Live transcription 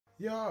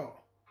Yo,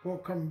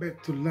 welcome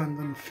back to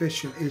London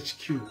Fashion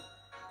HQ.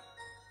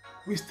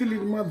 We still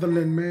in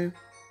motherland, man.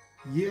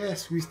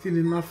 Yes, we still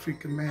in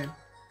Africa, man.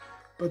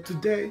 But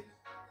today,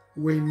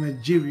 we're in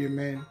Nigeria,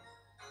 man.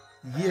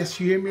 Yes,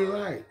 you hear me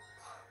right.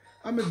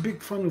 I'm a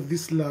big fan of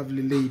this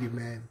lovely lady,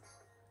 man.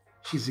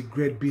 She's a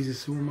great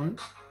businesswoman,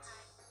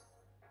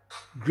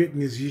 great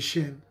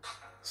musician,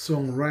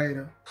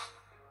 songwriter,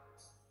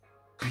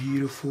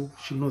 beautiful.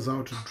 She knows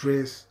how to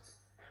dress.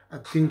 I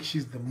think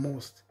she's the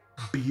most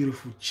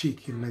beautiful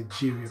chick in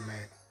Nigeria,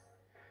 man.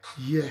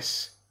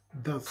 Yes,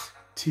 that's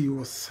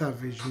Tiwa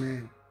Savage,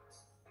 man.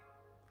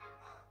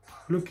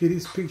 Look at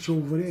this picture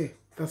over there.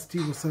 That's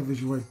Tiwa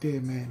Savage right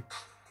there, man.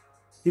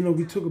 You know,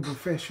 we talk about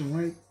fashion,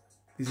 right?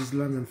 This is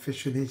London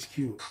Fashion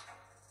HQ.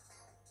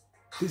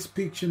 This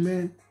picture,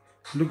 man,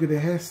 look at the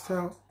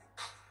hairstyle.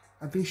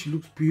 I think she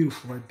looks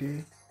beautiful right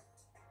there.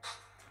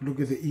 Look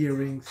at the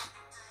earrings.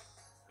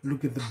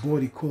 Look at the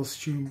body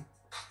costume.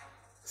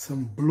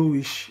 Some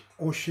bluish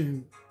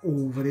ocean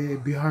over there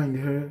behind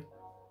her.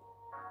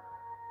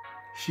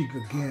 She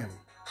got game.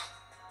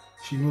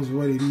 She knows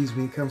what it is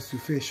when it comes to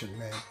fashion,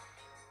 man.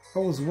 I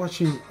was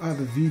watching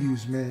other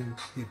videos, man,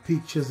 the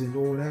pictures and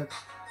all that.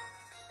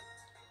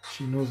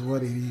 She knows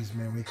what it is,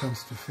 man, when it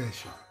comes to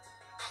fashion.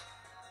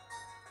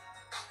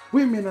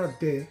 Women out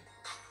there,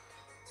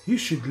 you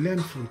should learn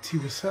from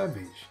Tiwa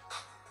Savage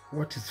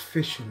what his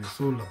fashion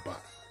is all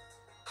about.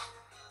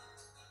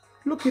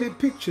 Look at the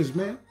pictures,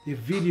 man, the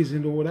videos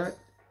and all that.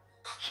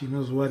 She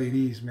knows what it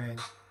is, man.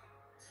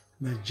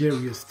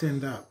 Nigeria,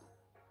 stand up.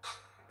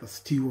 That's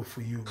Tiwa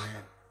for you,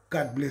 man.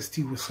 God bless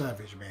Tiwa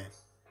Savage, man.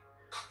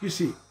 You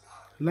see,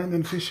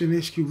 London Fashion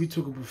HQ, we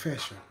talk about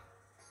fashion.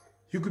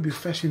 You could be a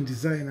fashion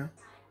designer.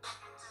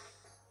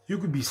 You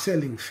could be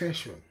selling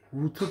fashion.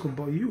 We'll talk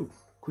about you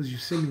because you're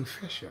selling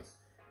fashion.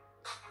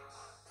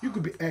 You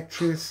could be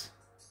actress,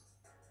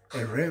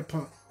 a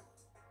rapper.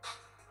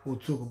 We'll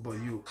talk about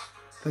you.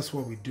 That's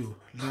what we do.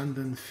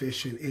 London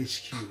Fashion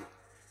HQ.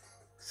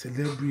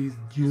 Celebrity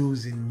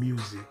news and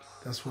music.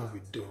 That's what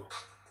we do.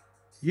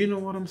 You know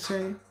what I'm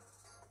saying?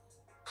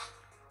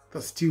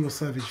 That's Tiwa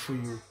Savage for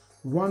you.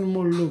 One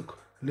more look,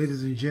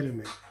 ladies and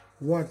gentlemen.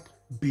 What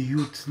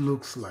beauty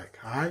looks like,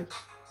 alright?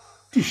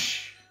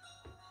 Tish.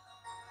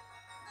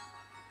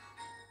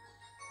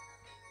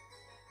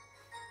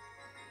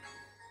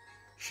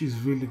 She's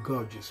really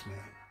gorgeous, man.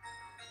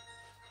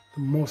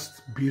 The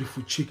most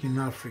beautiful chick in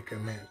Africa,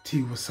 man.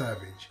 Tiwa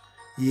Savage.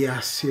 Yeah, I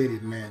said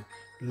it, man.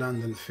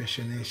 London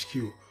Fashion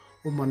HQ.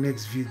 On my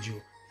next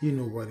video, you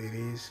know what it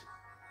is.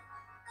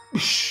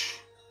 Bish.